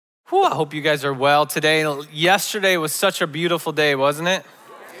Whew, I hope you guys are well today. Yesterday was such a beautiful day, wasn't it?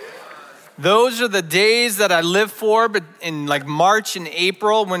 Those are the days that I live for, but in like March and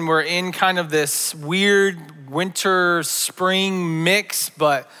April when we're in kind of this weird winter, spring mix,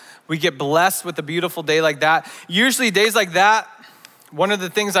 but we get blessed with a beautiful day like that. Usually days like that, one of the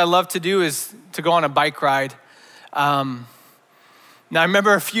things I love to do is to go on a bike ride. Now, I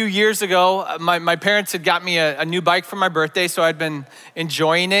remember a few years ago, my parents had got me a new bike for my birthday, so I'd been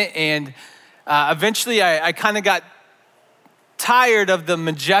enjoying it. And eventually, I kind of got tired of the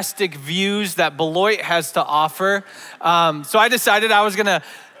majestic views that Beloit has to offer. So I decided I was gonna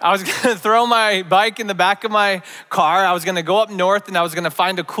throw my bike in the back of my car. I was gonna go up north, and I was gonna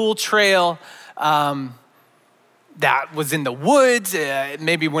find a cool trail that was in the woods,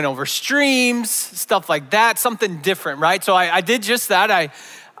 maybe went over streams, stuff like that, something different, right? So I did just that.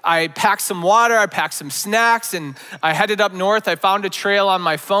 I packed some water, I packed some snacks, and I headed up north. I found a trail on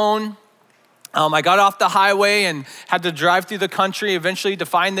my phone. I got off the highway and had to drive through the country eventually to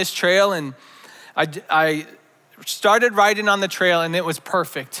find this trail, and I started riding on the trail, and it was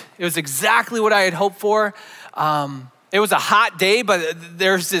perfect. It was exactly what I had hoped for. It was a hot day, but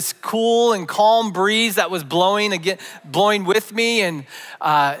there's this cool and calm breeze that was blowing with me and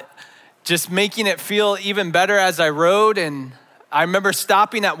just making it feel even better as I rode. And I remember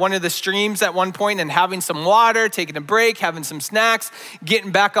stopping at one of the streams at one point and having some water, taking a break, having some snacks,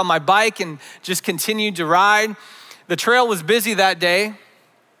 getting back on my bike and just continued to ride. The trail was busy that day.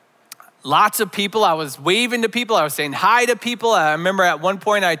 Lots of people. I was waving to people. I was saying hi to people. I remember at one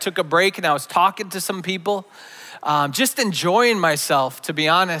point I took a break and I was talking to some people. Just enjoying myself, to be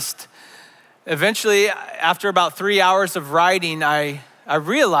honest. Eventually, after about 3 hours of riding, I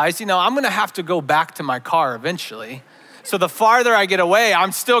realized, I'm gonna have to go back to my car eventually. So the farther I get away,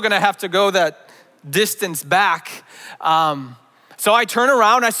 I'm still gonna have to go that distance back. So I turn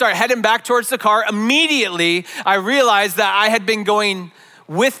around, I start heading back towards the car. Immediately, I realized that I had been going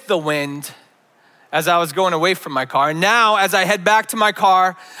with the wind as I was going away from my car. And now, as I head back to my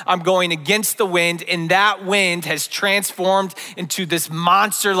car, I'm going against the wind, and that wind has transformed into this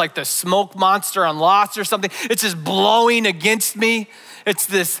monster, like the smoke monster on Lost or something. It's just blowing against me. It's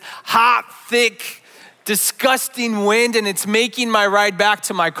this hot, thick, disgusting wind, and it's making my ride back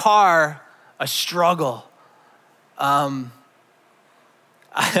to my car a struggle. I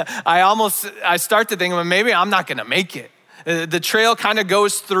start to think, well, maybe I'm not gonna make it. The trail kind of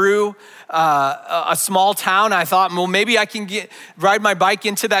goes through a small town. I thought, well, maybe I can ride my bike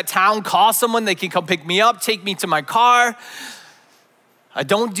into that town, call someone, they can come pick me up, take me to my car. I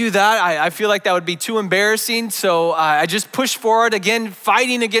don't do that. I feel like that would be too embarrassing. So I just push forward again,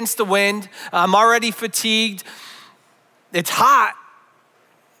 fighting against the wind. I'm already fatigued. It's hot.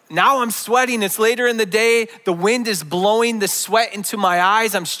 Now I'm sweating. It's later in the day. The wind is blowing the sweat into my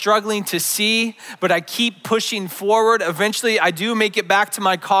eyes. I'm struggling to see, but I keep pushing forward. Eventually, I do make it back to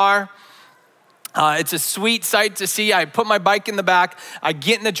my car. It's a sweet sight to see. I put my bike in the back. I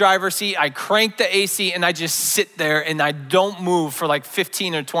get in the driver's seat. I crank the AC, and I just sit there, and I don't move for like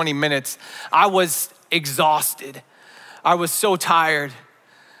 15 or 20 minutes. I was exhausted. I was so tired.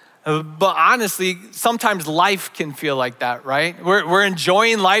 But honestly, sometimes life can feel like that, right? We're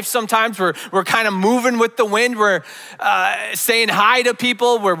enjoying life sometimes. We're kind of moving with the wind. We're saying hi to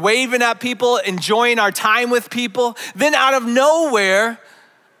people. We're waving at people, enjoying our time with people. Then out of nowhere,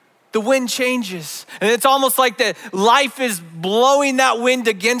 the wind changes. And it's almost like that life is blowing that wind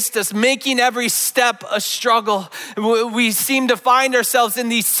against us, making every step a struggle. We seem to find ourselves in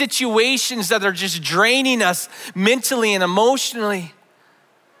these situations that are just draining us mentally and emotionally.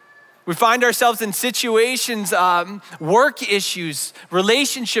 We find ourselves in situations, work issues,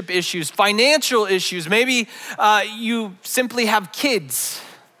 relationship issues, financial issues. Maybe you simply have kids.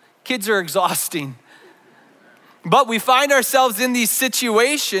 Kids are exhausting. But we find ourselves in these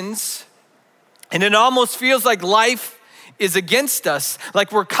situations, and it almost feels like life is against us,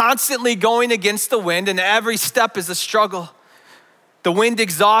 like we're constantly going against the wind, and every step is a struggle. The wind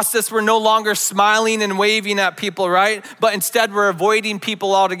exhausts us. We're no longer smiling and waving at people, right? But instead, we're avoiding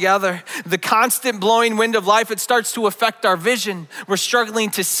people altogether. The constant blowing wind of life, it starts to affect our vision. We're struggling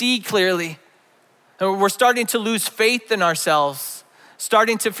to see clearly. We're starting to lose faith in ourselves,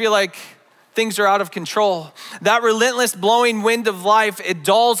 starting to feel like things are out of control. That relentless blowing wind of life, it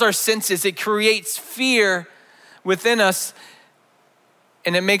dulls our senses. It creates fear within us,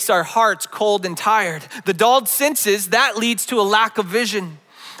 and it makes our hearts cold and tired. The dulled senses, that leads to a lack of vision.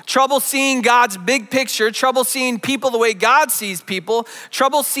 Trouble seeing God's big picture, trouble seeing people the way God sees people,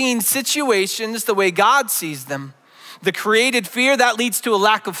 trouble seeing situations the way God sees them. The created fear, that leads to a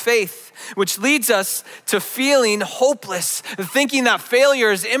lack of faith, which leads us to feeling hopeless, thinking that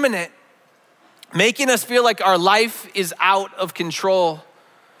failure is imminent, making us feel like our life is out of control.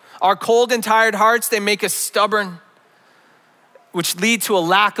 Our cold and tired hearts, they make us stubborn, which lead to a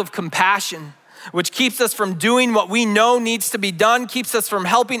lack of compassion, which keeps us from doing what we know needs to be done, keeps us from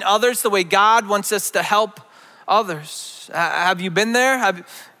helping others the way God wants us to help others. Have you been there? Have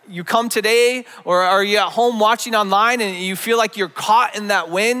you come today, or are you at home watching online and you feel like you're caught in that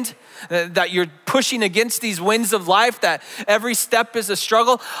wind, that you're pushing against these winds of life, that every step is a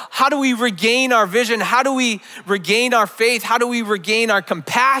struggle? How do we regain our vision? How do we regain our faith? How do we regain our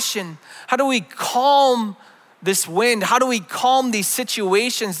compassion? How do we calm this wind? How do we calm these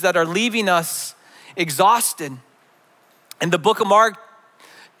situations that are leaving us exhausted? In the book of Mark,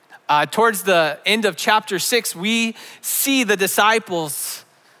 towards the end of chapter 6, we see the disciples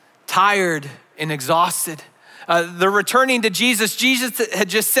tired and exhausted. They're returning to Jesus. Jesus had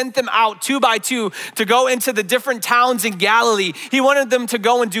just sent them out 2 by 2 to go into the different towns in Galilee. He wanted them to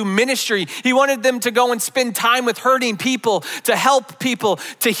go and do ministry. He wanted them to go and spend time with hurting people, to help people,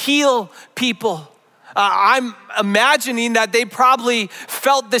 to heal people. I'm imagining that they probably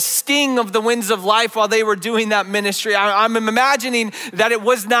felt the sting of the winds of life while they were doing that ministry. I'm imagining that it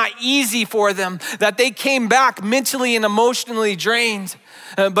was not easy for them, that they came back mentally and emotionally drained.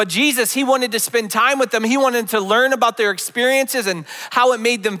 But Jesus, he wanted to spend time with them. He wanted to learn about their experiences and how it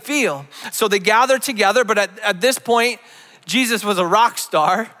made them feel. So they gathered together, but at this point, Jesus was a rock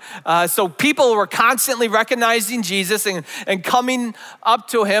star. So people were constantly recognizing Jesus and coming up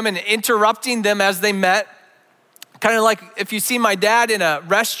to him and interrupting them as they met. Kind of like if you see my dad in a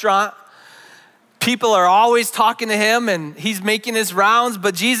restaurant, people are always talking to him and he's making his rounds,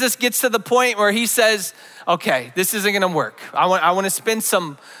 but Jesus gets to the point where he says, okay, this isn't gonna work. I want to spend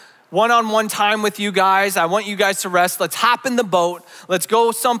some one-on-one time with you guys. I want you guys to rest. Let's hop in the boat. Let's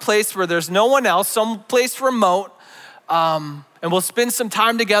go someplace where there's no one else, someplace remote. And we'll spend some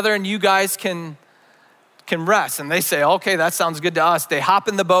time together and you guys can rest. And they say, okay, that sounds good to us. They hop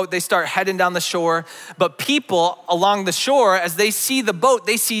in the boat, they start heading down the shore. But people along the shore, as they see the boat,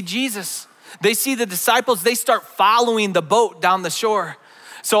 they see Jesus. They see the disciples, they start following the boat down the shore.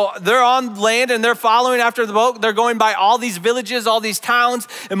 So they're on land and they're following after the boat. They're going by all these villages, all these towns,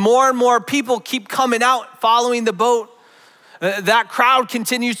 and more people keep coming out following the boat. That crowd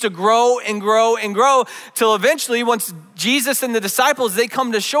continues to grow and grow and grow till eventually once Jesus and the disciples, they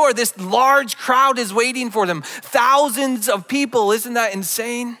come to shore, this large crowd is waiting for them. Thousands of people, isn't that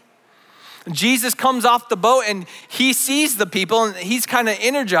insane? Jesus comes off the boat and he sees the people and he's kind of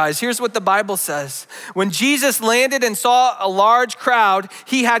energized. Here's what the Bible says. When Jesus landed and saw a large crowd,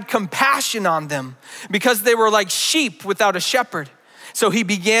 he had compassion on them because they were like sheep without a shepherd. So he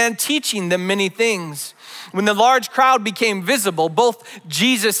began teaching them many things. When the large crowd became visible, both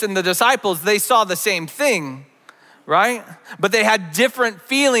Jesus and the disciples, they saw the same thing, right? But they had different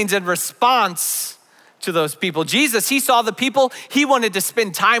feelings in response to those people. Jesus, he saw the people, he wanted to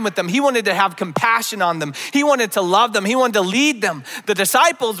spend time with them. He wanted to have compassion on them. He wanted to love them. He wanted to lead them. The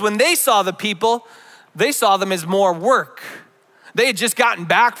disciples, when they saw the people, they saw them as more work. They had just gotten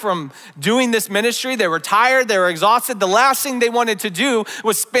back from doing this ministry. They were tired, they were exhausted. The last thing they wanted to do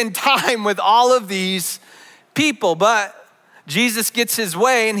was spend time with all of these people. But Jesus gets his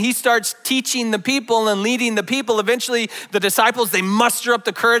way and he starts teaching the people and leading the people. Eventually, the disciples, they muster up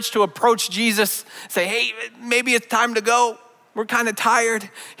the courage to approach Jesus, say, hey, maybe it's time to go. We're kind of tired.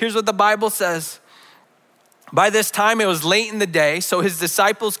 Here's what the Bible says. By this time, it was late in the day, so his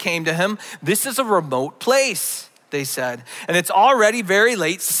disciples came to him. This is a remote place, they said, and it's already very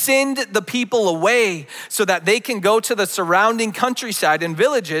late. Send the people away so that they can go to the surrounding countryside and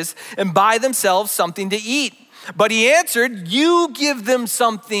villages and buy themselves something to eat. But he answered, you give them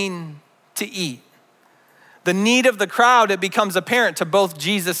something to eat. The need of the crowd, it becomes apparent to both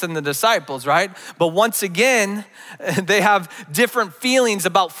Jesus and the disciples, right? But once again, they have different feelings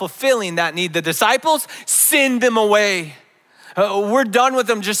about fulfilling that need. The disciples, send them away. We're done with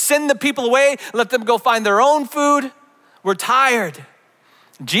them. Just send the people away. Let them go find their own food. We're tired.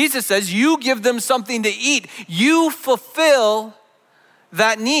 Jesus says, you give them something to eat. You fulfill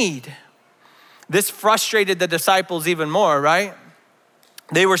that need. This frustrated the disciples even more, right?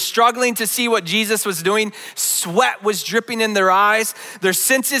 They were struggling to see what Jesus was doing. Sweat was dripping in their eyes. Their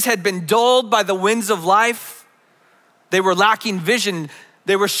senses had been dulled by the winds of life. They were lacking vision.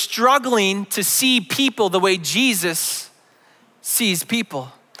 They were struggling to see people the way Jesus sees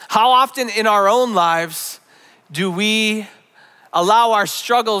people. How often in our own lives do we allow our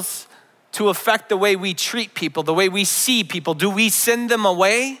struggles to affect the way we treat people, the way we see people? Do we send them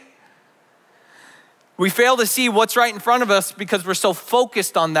away? We fail to see what's right in front of us because we're so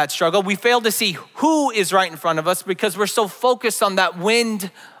focused on that struggle. We fail to see who is right in front of us because we're so focused on that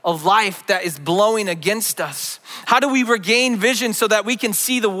wind of life that is blowing against us. How do we regain vision so that we can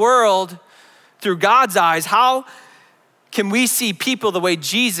see the world through God's eyes? How can we see people the way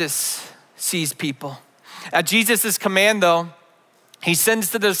Jesus sees people? At Jesus' command, though, he sends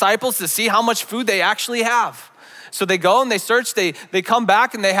the disciples to see how much food they actually have. So they go and they search, they come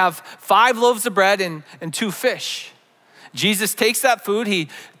back and they have 5 loaves of bread and 2 fish. Jesus takes that food, he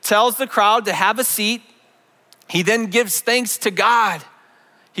tells the crowd to have a seat. He then gives thanks to God.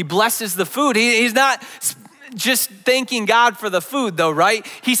 He blesses the food. He's not just thanking God for the food though, right?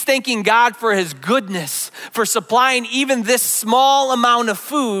 He's thanking God for his goodness, for supplying even this small amount of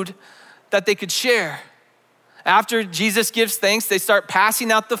food that they could share. After Jesus gives thanks, they start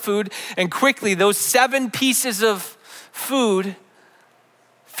passing out the food, and quickly those 7 pieces of food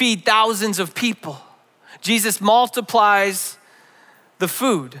feed thousands of people. Jesus multiplies the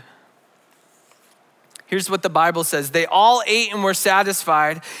food. Here's what the Bible says. They all ate and were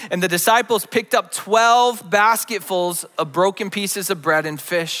satisfied, and the disciples picked up 12 basketfuls of broken pieces of bread and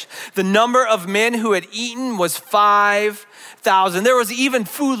fish. The number of men who had eaten was 5,000. There was even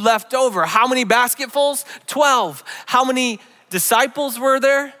food left over. How many basketfuls? 12. How many disciples were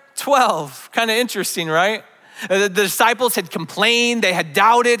there? 12. Kind of interesting, right? The disciples had complained, they had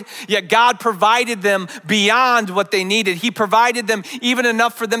doubted, yet God provided them beyond what they needed. He provided them even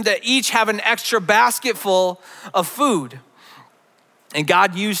enough for them to each have an extra basketful of food. And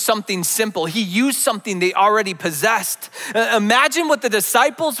God used something simple. He used something they already possessed. Imagine what the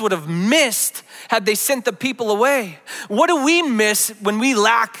disciples would have missed had they sent the people away. What do we miss when we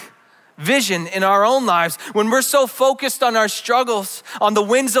lack vision in our own lives? When we're so focused on our struggles, on the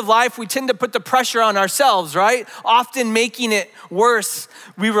winds of life, we tend to put the pressure on ourselves, right? Often making it worse.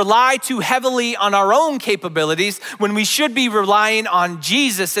 We rely too heavily on our own capabilities when we should be relying on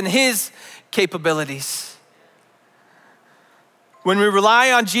Jesus and his capabilities. When we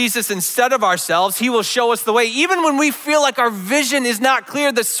rely on Jesus instead of ourselves, he will show us the way. Even when we feel like our vision is not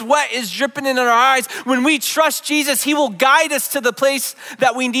clear, the sweat is dripping in our eyes, when we trust Jesus, he will guide us to the place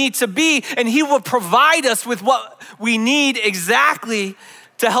that we need to be, and he will provide us with what we need exactly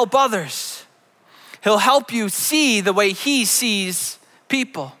to help others. He'll help you see the way he sees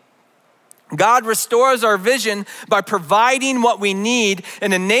people. God restores our vision by providing what we need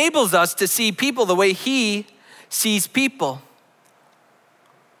and enables us to see people the way he sees people.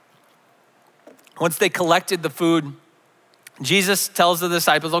 Once they collected the food, Jesus tells the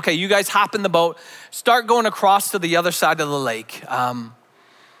disciples, okay, you guys hop in the boat, start going across to the other side of the lake.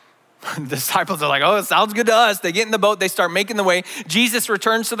 The disciples are like, oh, it sounds good to us. They get in the boat, they start making the way. Jesus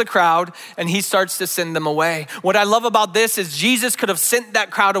returns to the crowd and he starts to send them away. What I love about this is Jesus could have sent that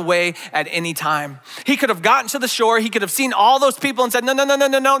crowd away at any time. He could have gotten to the shore. He could have seen all those people and said, no,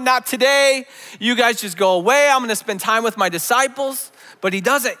 not today. You guys just go away. I'm gonna spend time with my disciples. But he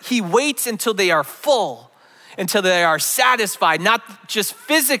doesn't. He waits until they are full, until they are satisfied, not just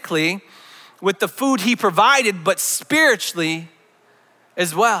physically with the food he provided, but spiritually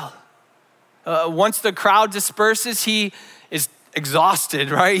as well. Once the crowd disperses, he is exhausted,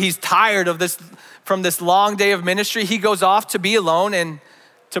 right? He's tired of this, from this long day of ministry. He goes off to be alone and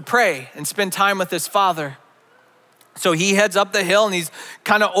to pray and spend time with his Father. So he heads up the hill and he's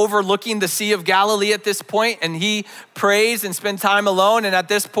kind of overlooking the Sea of Galilee at this point, and he prays and spends time alone. And at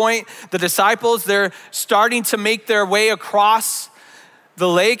this point, the disciples, they're starting to make their way across the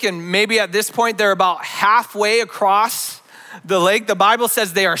lake. And maybe at this point, they're about halfway across the lake. The Bible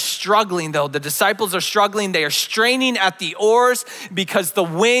says they are struggling though. The disciples are struggling. They are straining at the oars because the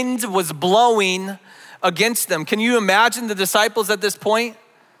wind was blowing against them. Can you imagine the disciples at this point?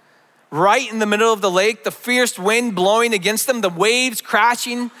 Right in the middle of the lake, the fierce wind blowing against them, the waves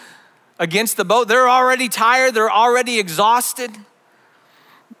crashing against the boat. They're already tired, they're already exhausted.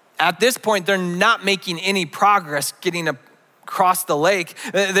 At this point, they're not making any progress getting across the lake.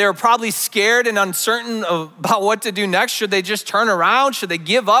 They're probably scared and uncertain about what to do next. Should they just turn around? Should they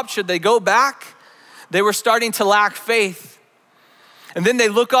give up? Should they go back? They were starting to lack faith. And then they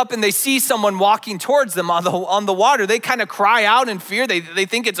look up and they see someone walking towards them on the water. They kind of cry out in fear. They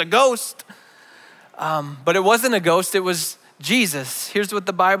think it's a ghost. But it wasn't a ghost, it was Jesus. Here's what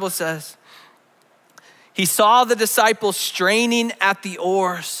the Bible says. He saw the disciples straining at the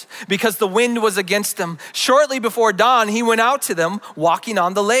oars because the wind was against them. Shortly before dawn, he went out to them walking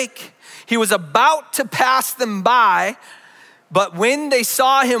on the lake. He was about to pass them by, but when they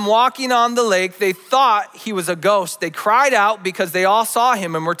saw him walking on the lake, they thought he was a ghost. They cried out because they all saw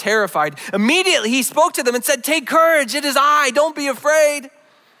him and were terrified. Immediately he spoke to them and said, "Take courage, it is I, don't be afraid."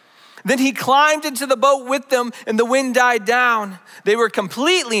 Then he climbed into the boat with them, and the wind died down. They were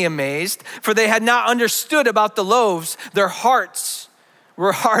completely amazed, for they had not understood about the loaves. Their hearts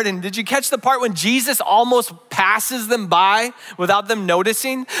were hardened. Did you catch the part when Jesus almost passes them by without them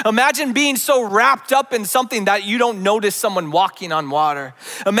noticing? Imagine being so wrapped up in something that you don't notice someone walking on water.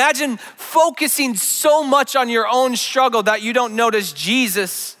 Imagine focusing so much on your own struggle that you don't notice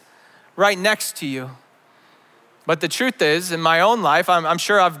Jesus right next to you. But the truth is, in my own life, I'm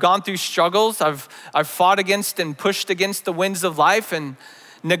sure I've gone through struggles. I've fought against and pushed against the winds of life and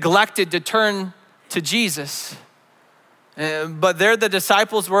neglected to turn to Jesus. But there the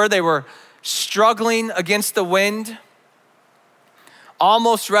disciples were. They were struggling against the wind,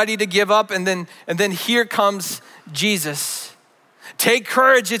 almost ready to give up. And then here comes Jesus. Take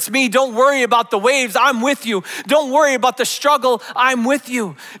courage, it's me. Don't worry about the waves, I'm with you. Don't worry about the struggle, I'm with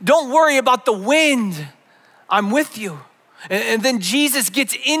you. Don't worry about the wind, I'm with you. And then Jesus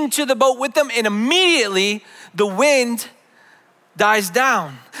gets into the boat with them, and immediately the wind dies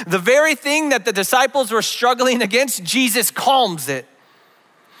down. The very thing that the disciples were struggling against, Jesus calms it.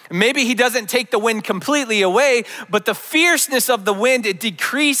 Maybe he doesn't take the wind completely away, but the fierceness of the wind, it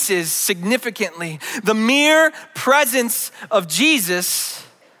decreases significantly. The mere presence of Jesus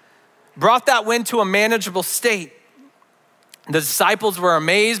brought that wind to a manageable state. The disciples were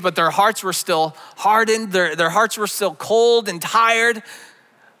amazed, but their hearts were still hardened. Their hearts were still cold and tired.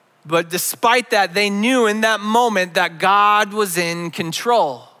 But despite that, they knew in that moment that God was in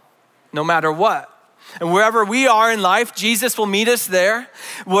control, no matter what. And wherever we are in life, Jesus will meet us there.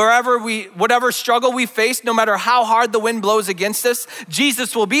 Whatever struggle we face, no matter how hard the wind blows against us,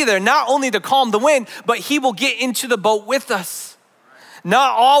 Jesus will be there, not only to calm the wind, but he will get into the boat with us.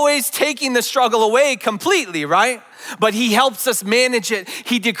 Not always taking the struggle away completely, right? But he helps us manage it.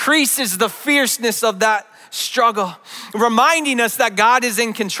 He decreases the fierceness of that struggle, reminding us that God is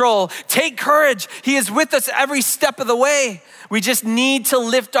in control. Take courage. He is with us every step of the way. We just need to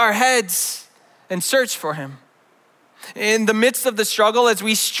lift our heads and search for him. In the midst of the struggle, as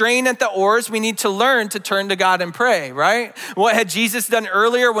we strain at the oars, we need to learn to turn to God and pray, right? What had Jesus done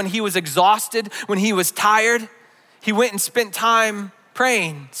earlier when he was exhausted, when he was tired? He went and spent time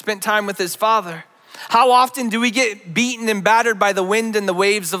praying, spent time with his Father. How often do we get beaten and battered by the wind and the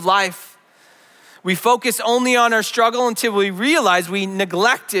waves of life? We focus only on our struggle until we realize we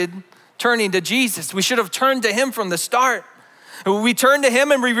neglected turning to Jesus. We should have turned to him from the start. We turn to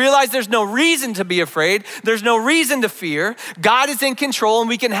him and we realize there's no reason to be afraid. There's no reason to fear. God is in control and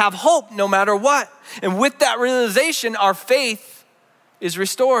we can have hope no matter what. And with that realization, our faith is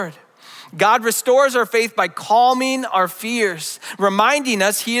restored. God restores our faith by calming our fears, reminding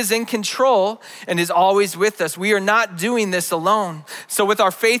us he is in control and is always with us. We are not doing this alone. So with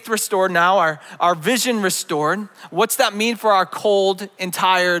our faith restored now, our vision restored, what's that mean for our cold and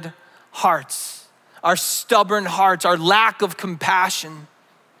tired hearts, our stubborn hearts, our lack of compassion?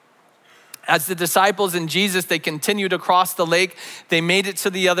 As the disciples and Jesus, they continued across the lake. They made it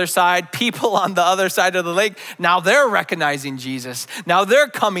to the other side. People on the other side of the lake, now they're recognizing Jesus. Now they're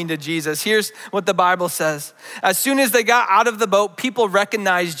coming to Jesus. Here's what the Bible says. As soon as they got out of the boat, people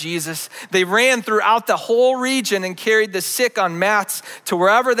recognized Jesus. They ran throughout the whole region and carried the sick on mats to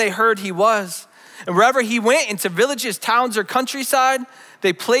wherever they heard he was. And wherever he went, into villages, towns, or countryside,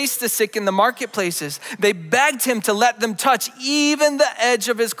 they placed the sick in the marketplaces. They begged him to let them touch even the edge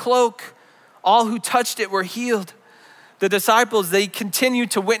of his cloak. All who touched it were healed. The disciples, they continued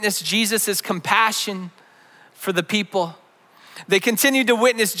to witness Jesus' compassion for the people. They continued to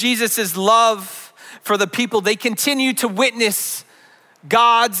witness Jesus' love for the people. They continued to witness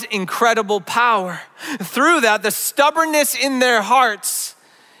God's incredible power. Through that, the stubbornness in their hearts,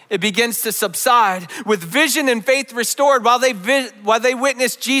 it begins to subside. With vision and faith restored, while they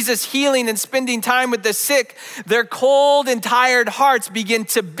witnessed Jesus healing and spending time with the sick, their cold and tired hearts begin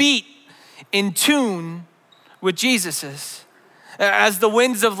to beat in tune with Jesus's. As the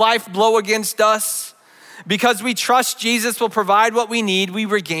winds of life blow against us, because we trust Jesus will provide what we need, we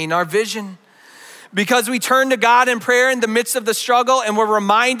regain our vision. Because we turn to God in prayer in the midst of the struggle and we're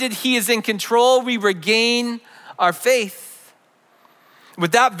reminded he is in control, we regain our faith.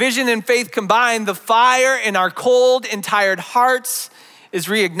 With that vision and faith combined, the fire in our cold and tired hearts is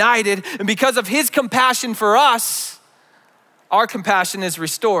reignited. And because of his compassion for us, our compassion is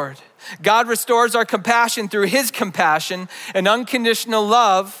restored. God restores our compassion through his compassion and unconditional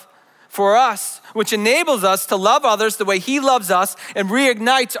love for us, which enables us to love others the way he loves us and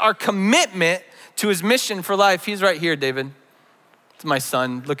reignites our commitment to his mission for life. He's right here, David. It's my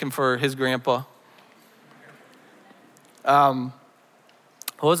son looking for his grandpa. What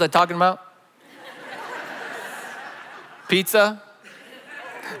was I talking about? Pizza?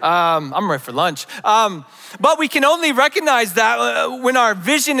 I'm ready for lunch. But we can only recognize that when our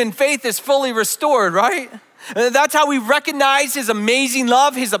vision and faith is fully restored, right? That's how we recognize his amazing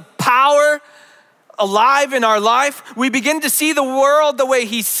love, his power alive in our life. We begin to see the world the way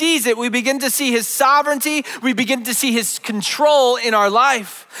he sees it. We begin to see his sovereignty. We begin to see his control in our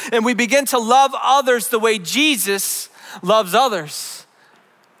life. And we begin to love others the way Jesus loves others.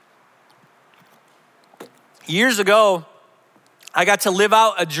 Years ago, I got to live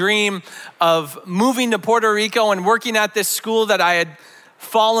out a dream of moving to Puerto Rico and working at this school that I had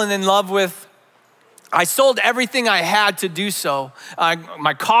fallen in love with. I sold everything I had to do so.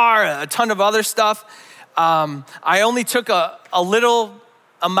 My car, a ton of other stuff. I only took a little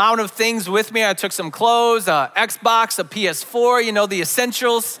amount of things with me. I took some clothes, Xbox, a PS4, the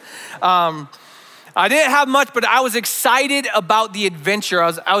essentials. I didn't have much, but I was excited about the adventure.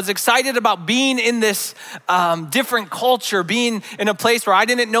 I was excited about being in this different culture, being in a place where I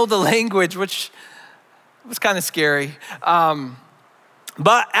didn't know the language, which was kind of scary.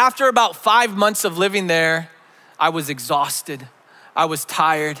 But after about 5 months of living there, I was exhausted. I was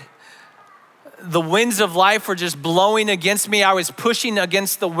tired. The winds of life were just blowing against me. I was pushing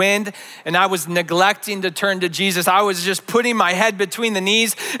against the wind, and I was neglecting to turn to Jesus. I was just putting my head between the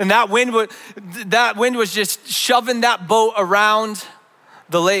knees, and that wind was just shoving that boat around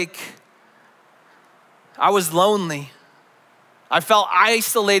the lake. I was lonely. I felt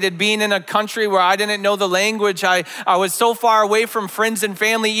isolated being in a country where I didn't know the language. I was so far away from friends and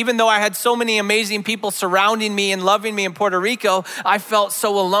family. Even though I had so many amazing people surrounding me and loving me in Puerto Rico, I felt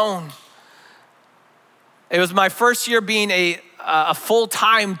so alone. It was my first year being a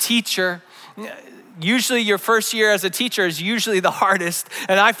full-time teacher. Usually your first year as a teacher is usually the hardest.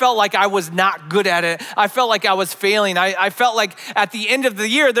 And I felt like I was not good at it. I felt like I was failing. I felt like at the end of the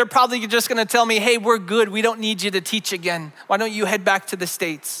year, they're probably just gonna tell me, hey, we're good. We don't need you to teach again. Why don't you head back to the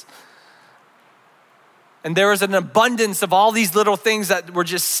States? And there was an abundance of all these little things that were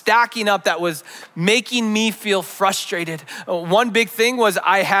just stacking up that was making me feel frustrated. One big thing was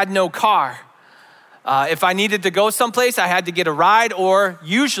I had no car. If I needed to go someplace, I had to get a ride, or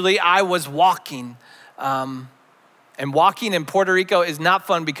usually I was walking. And walking in Puerto Rico is not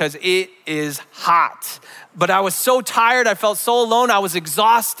fun because it is hot. But I was so tired, I felt so alone, I was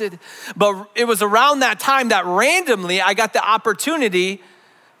exhausted. But it was around that time that randomly I got the opportunity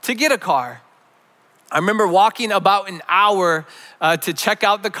to get a car. I remember walking about an hour to check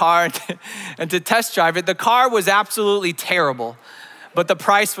out the car and to test drive it. The car was absolutely terrible, but the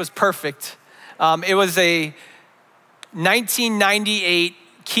price was perfect. It was a 1998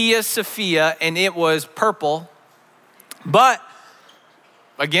 Kia Sophia, and it was purple. But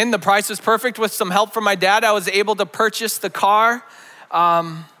again, the price was perfect. With some help from my dad, I was able to purchase the car.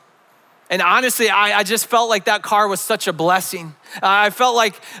 And honestly, I just felt like that car was such a blessing. I felt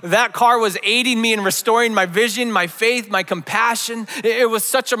like that car was aiding me in restoring my vision, my faith, my compassion. It was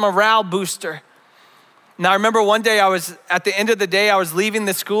such a morale booster. Now, I remember one day at the end of the day, I was leaving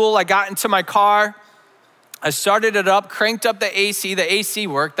the school. I got into my car. I started it up, cranked up the AC. The AC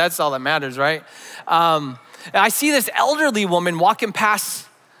worked. That's all that matters, right? And I see this elderly woman walking past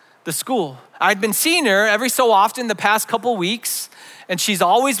the school. I'd been seeing her every so often the past couple weeks, and she's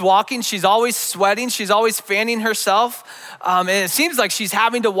always walking. She's always sweating. She's always fanning herself. And it seems like she's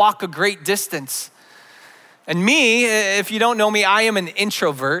having to walk a great distance. And me, if you don't know me, I am an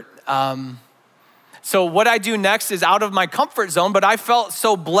introvert. So what I do next is out of my comfort zone, but I felt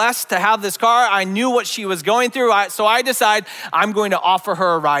so blessed to have this car. I knew what she was going through. So I decide I'm going to offer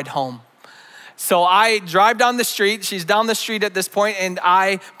her a ride home. So I drive down the street. She's down the street at this point, and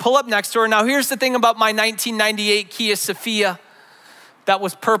I pull up next to her. Now here's the thing about my 1998 Kia Sophia that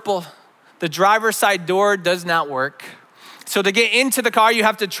was purple. The driver's side door does not work. So to get into the car, you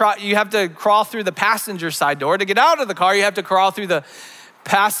have to crawl through the passenger side door. To get out of the car, you have to crawl through the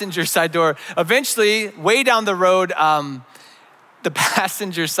passenger side door. Eventually, way down the road, the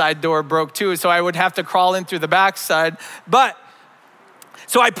passenger side door broke too, so I would have to crawl in through the back side.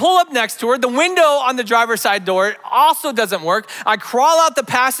 So I pull up next to her. The window on the driver's side door also doesn't work. I crawl out the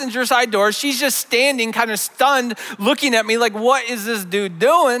passenger side door. She's just standing, kind of stunned, looking at me like, what is this dude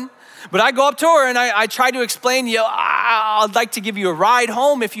doing? But I go up to her and I try to explain, I'd like to give you a ride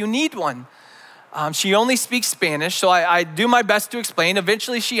home if you need one. She only speaks Spanish, so I do my best to explain.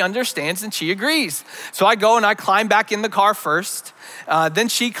 Eventually she understands and she agrees. So I go and I climb back in the car first. Then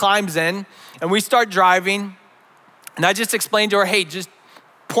she climbs in and we start driving. And I just explained to her, hey, just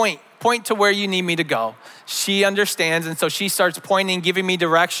point to where you need me to go. She understands, and so she starts pointing, giving me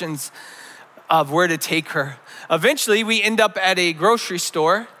directions of where to take her. Eventually we end up at a grocery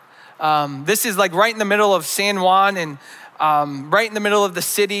store. This is like right in the middle of San Juan, and right in the middle of the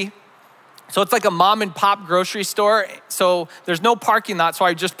city. So it's like a mom and pop grocery store. So there's no parking lot. So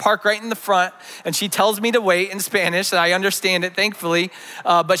I just park right in the front, and she tells me to wait in Spanish, and I understand it, thankfully.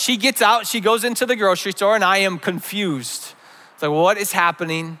 But she gets out, she goes into the grocery store, and I am confused. It's like, what is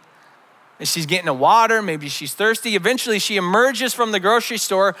happening? And she's getting a water, maybe she's thirsty. Eventually she emerges from the grocery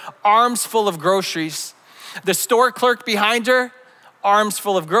store, arms full of groceries. The store clerk behind her, arms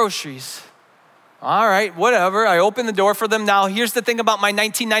full of groceries. All right, whatever. I open the door for them. Now, here's the thing about my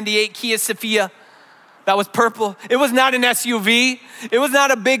 1998 Kia Sophia that was purple. It was not an SUV. It was not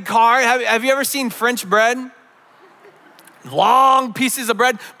a big car. Have you ever seen French bread? Long pieces of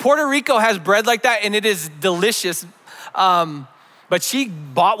bread. Puerto Rico has bread like that, and it is delicious. But she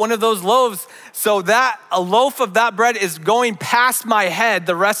bought one of those loaves, so that a loaf of that bread is going past my head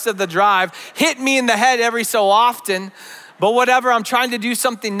the rest of the drive, hit me in the head every so often. But whatever, I'm trying to do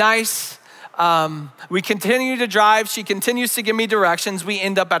something nice. We continue to drive. She continues to give me directions. We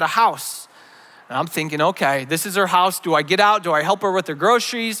end up at a house. And I'm thinking, okay, this is her house. Do I get out? Do I help her with her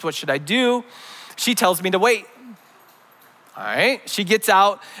groceries? What should I do? She tells me to wait. All right, she gets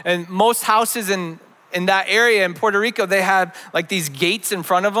out, and most houses in that area in Puerto Rico, they had like these gates in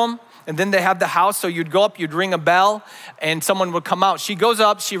front of them, and then they have the house. So you'd go up, you'd ring a bell, and someone would come out. She goes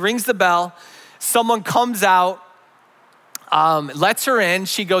up, she rings the bell. Someone comes out, lets her in.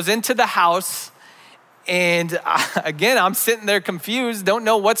 She goes into the house, and again, I'm sitting there confused, don't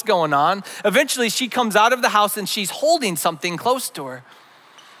know what's going on. Eventually, she comes out of the house, and she's holding something close to her.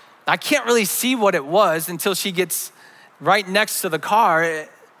 I can't really see what it was until she gets right next to the car.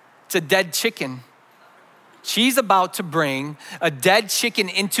 It's a dead chicken. She's about to bring a dead chicken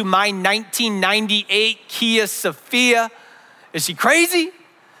into my 1998 Kia Sophia. Is she crazy?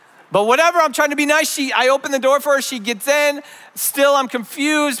 But whatever, I'm trying to be nice. I open the door for her, she gets in. Still, I'm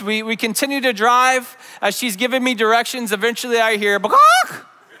confused. We continue to drive. As she's giving me directions, eventually I hear, "Bakak!"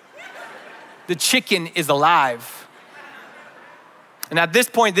 The chicken is alive. And at this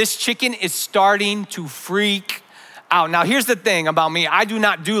point, this chicken is starting to freak out. Now, here's the thing about me. I do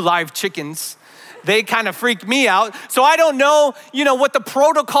not do live chickens. They kind of freak me out. So I don't know, what the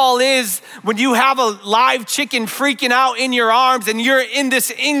protocol is when you have a live chicken freaking out in your arms and you're in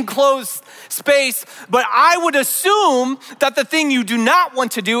this enclosed space. But I would assume that the thing you do not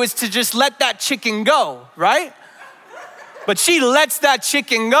want to do is to just let that chicken go, right? But she lets that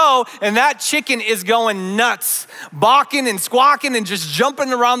chicken go, and that chicken is going nuts, barking and squawking and just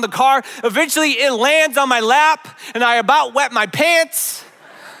jumping around the car. Eventually it lands on my lap, and I about wet my pants.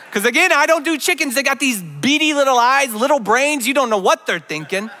 Because again, I don't do chickens. They got these beady little eyes, little brains. You don't know what they're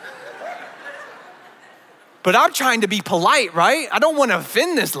thinking. But I'm trying to be polite, right? I don't want to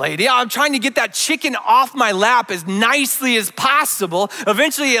offend this lady. I'm trying to get that chicken off my lap as nicely as possible.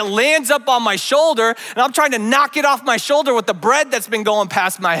 Eventually it lands up on my shoulder, and I'm trying to knock it off my shoulder with the bread that's been going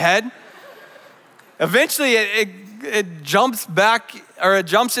past my head. Eventually it jumps back, or it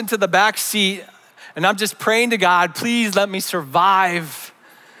jumps into the back seat, and I'm just praying to God, please let me survive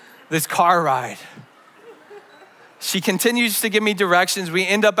this car ride. She continues to give me directions. We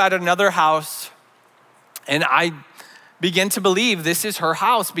end up at another house, and I begin to believe this is her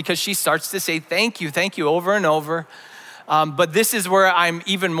house because she starts to say thank you over and over. But this is where I'm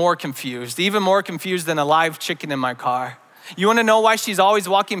even more confused than a live chicken in my car. You wanna know why she's always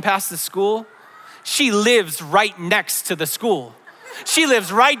walking past the school? She lives right next to the school. She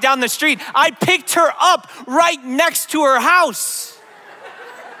lives right down the street. I picked her up right next to her house.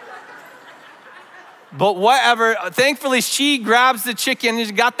 But whatever, thankfully she grabs the chicken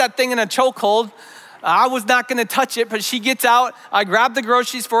and got that thing in a chokehold. I was not gonna touch it, but she gets out. I grab the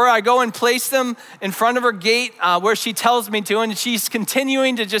groceries for her. I go and place them in front of her gate where she tells me to, and she's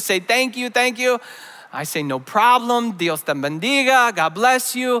continuing to just say, thank you. I say, no problem, Dios te bendiga, God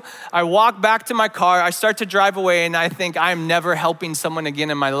bless you. I walk back to my car. I start to drive away, and I think I'm never helping someone again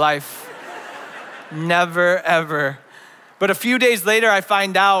in my life. Never, ever. But a few days later, I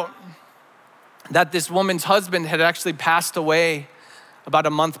find out that this woman's husband had actually passed away about a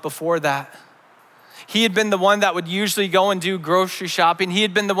month before that. He had been the one that would usually go and do grocery shopping. He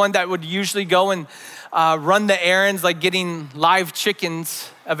had been the one that would usually go and run the errands, like getting live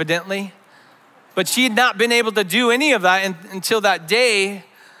chickens, evidently. But she had not been able to do any of that until that day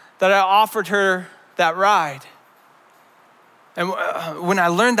that I offered her that ride. And when I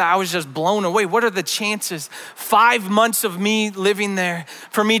learned that, I was just blown away. What are the chances? 5 months of me living there,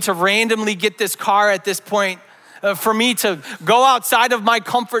 for me to randomly get this car at this point, for me to go outside of my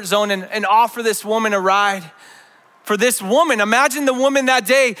comfort zone and offer this woman a ride. For this woman, imagine the woman that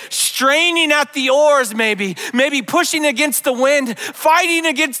day straining at the oars maybe pushing against the wind, fighting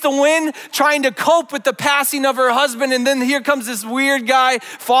against the wind, trying to cope with the passing of her husband. And then here comes this weird guy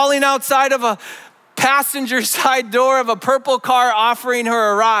falling outside of a passenger side door of a purple car offering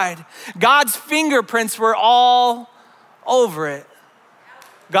her a ride. God's fingerprints were all over it.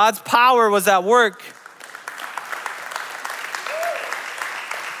 God's power was at work.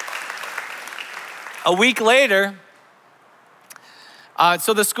 A week later,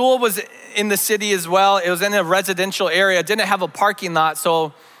 so the school was in the city as well. It was in a residential area. It didn't have a parking lot,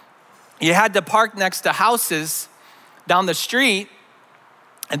 so you had to park next to houses down the street.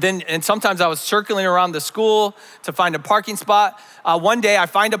 And sometimes I was circling around the school to find a parking spot. One day I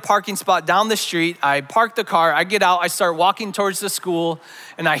find a parking spot down the street. I park the car, I get out, I start walking towards the school,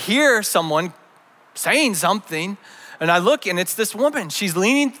 and I hear someone saying something. And I look, and it's this woman. She's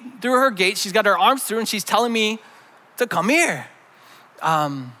leaning through her gate. She's got her arms through, and she's telling me to come here.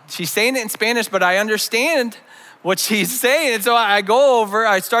 She's saying it in Spanish, but I understand what she's saying. And so I go over,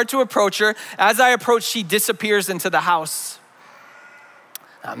 I start to approach her. As I approach, she disappears into the house.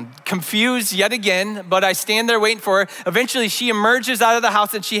 I'm confused yet again, but I stand there waiting for her. Eventually, she emerges out of the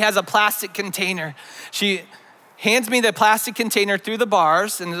house, and she has a plastic container. She hands me the plastic container through the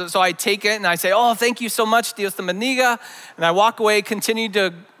bars, and so I take it, and I say, oh, thank you so much, Dios te bendiga. And I walk away, continue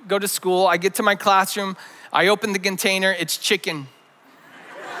to go to school. I get to my classroom. I open the container. It's chicken.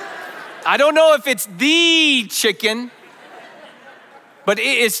 I don't know if it's the chicken, but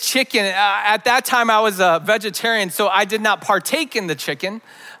it is chicken. At that time, I was a vegetarian, so I did not partake in the chicken.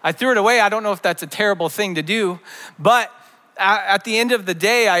 I threw it away. I don't know if that's a terrible thing to do. But at the end of the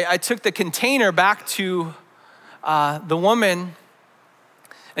day, I took the container back to the woman,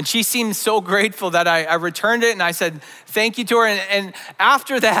 and she seemed so grateful that I returned it, and I said thank you to her. And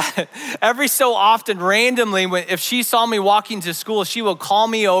after that, every so often, randomly, if she saw me walking to school, she would call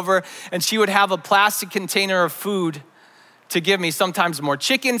me over, and she would have a plastic container of food to give me, sometimes more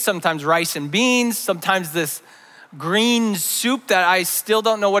chicken, sometimes rice and beans, sometimes this green soup that I still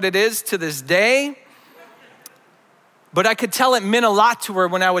don't know what it is to this day. But I could tell it meant a lot to her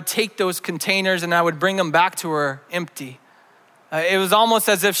when I would take those containers and I would bring them back to her empty. It was almost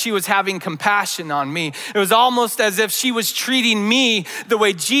as if she was having compassion on me. It was almost as if she was treating me the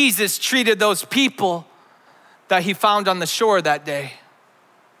way Jesus treated those people that he found on the shore that day.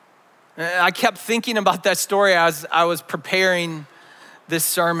 I kept thinking about that story as I was preparing this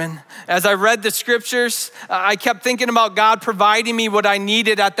sermon. As I read the scriptures, I kept thinking about God providing me what I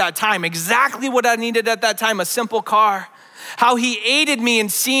needed at that time, exactly what I needed at that time, a simple car. How he aided me in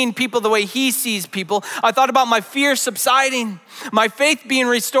seeing people the way he sees people. I thought about my fear subsiding, my faith being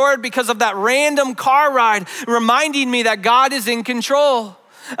restored because of that random car ride, reminding me that God is in control.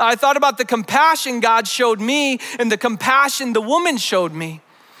 I thought about the compassion God showed me and the compassion the woman showed me.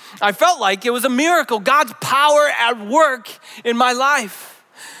 I felt like it was a miracle, God's power at work in my life.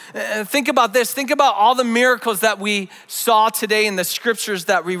 Think about this. Think about all the miracles that we saw today in the scriptures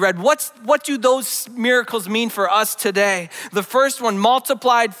that we read. What do those miracles mean for us today? The first one,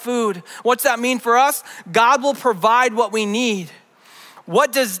 multiplied food. What's that mean for us? God will provide what we need.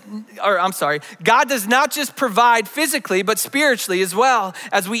 God does not just provide physically, but spiritually as well.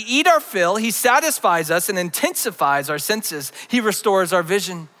 As we eat our fill, he satisfies us and intensifies our senses. He restores our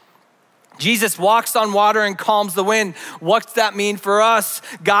vision. Jesus walks on water and calms the wind. What's that mean for us?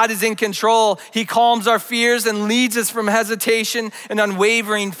 God is in control. He calms our fears and leads us from hesitation and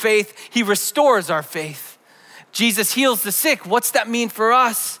unwavering faith. He restores our faith. Jesus heals the sick. What's that mean for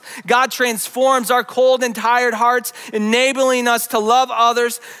us? God transforms our cold and tired hearts, enabling us to love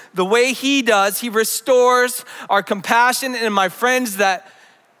others the way he does. He restores our compassion. And my friends, that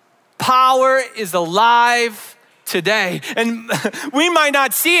power is alive today. And we might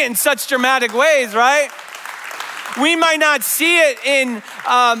not see it in such dramatic ways, right? We might not see it in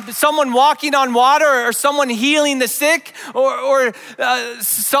someone walking on water or someone healing the sick or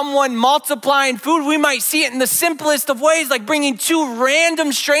someone multiplying food. We might see it in the simplest of ways, like bringing two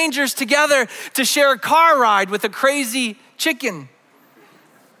random strangers together to share a car ride with a crazy chicken.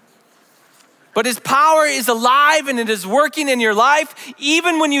 But his power is alive and it is working in your life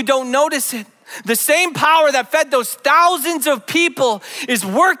even when you don't notice it. The same power that fed those thousands of people is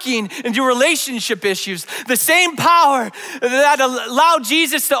working into relationship issues. The same power that allowed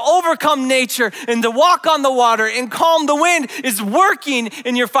Jesus to overcome nature and to walk on the water and calm the wind is working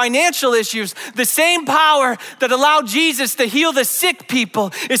in your financial issues. The same power that allowed Jesus to heal the sick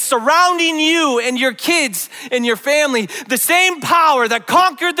people is surrounding you and your kids and your family. The same power that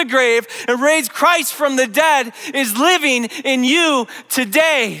conquered the grave and raised Christ from the dead is living in you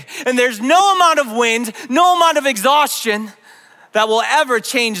today. And there's no amount of wind, no amount of exhaustion that will ever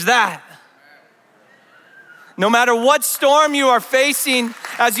change that. No matter what storm you are facing,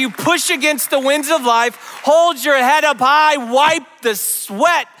 as you push against the winds of life, hold your head up high, wipe the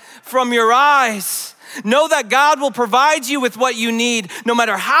sweat from your eyes. Know that God will provide you with what you need, no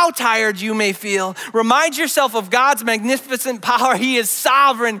matter how tired you may feel. Remind yourself of God's magnificent power. He is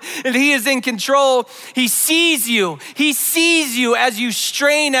sovereign and He is in control. He sees you. He sees you as you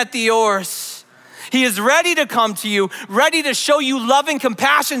strain at the oars. He is ready to come to you, ready to show you love and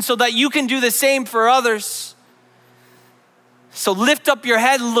compassion so that you can do the same for others. So lift up your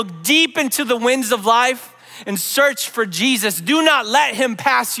head, look deep into the winds of life and search for Jesus. Do not let Him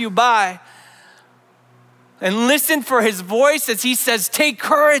pass you by. And listen for His voice as He says, take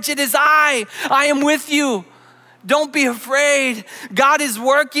courage, it is I am with you. Don't be afraid. God is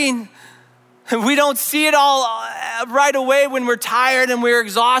working. We don't see it all right away when we're tired and we're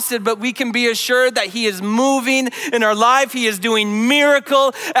exhausted, but we can be assured that He is moving in our life. He is doing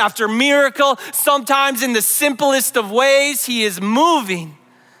miracle after miracle. Sometimes in the simplest of ways, He is moving.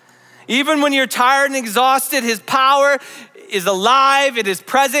 Even when you're tired and exhausted, His power is alive. It is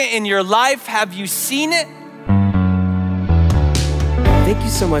present in your life. Have you seen it? Thank you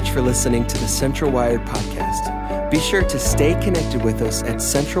so much for listening to the Central Wired podcast. Be sure to stay connected with us at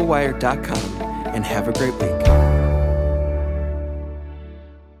centralwired.com and have a great week.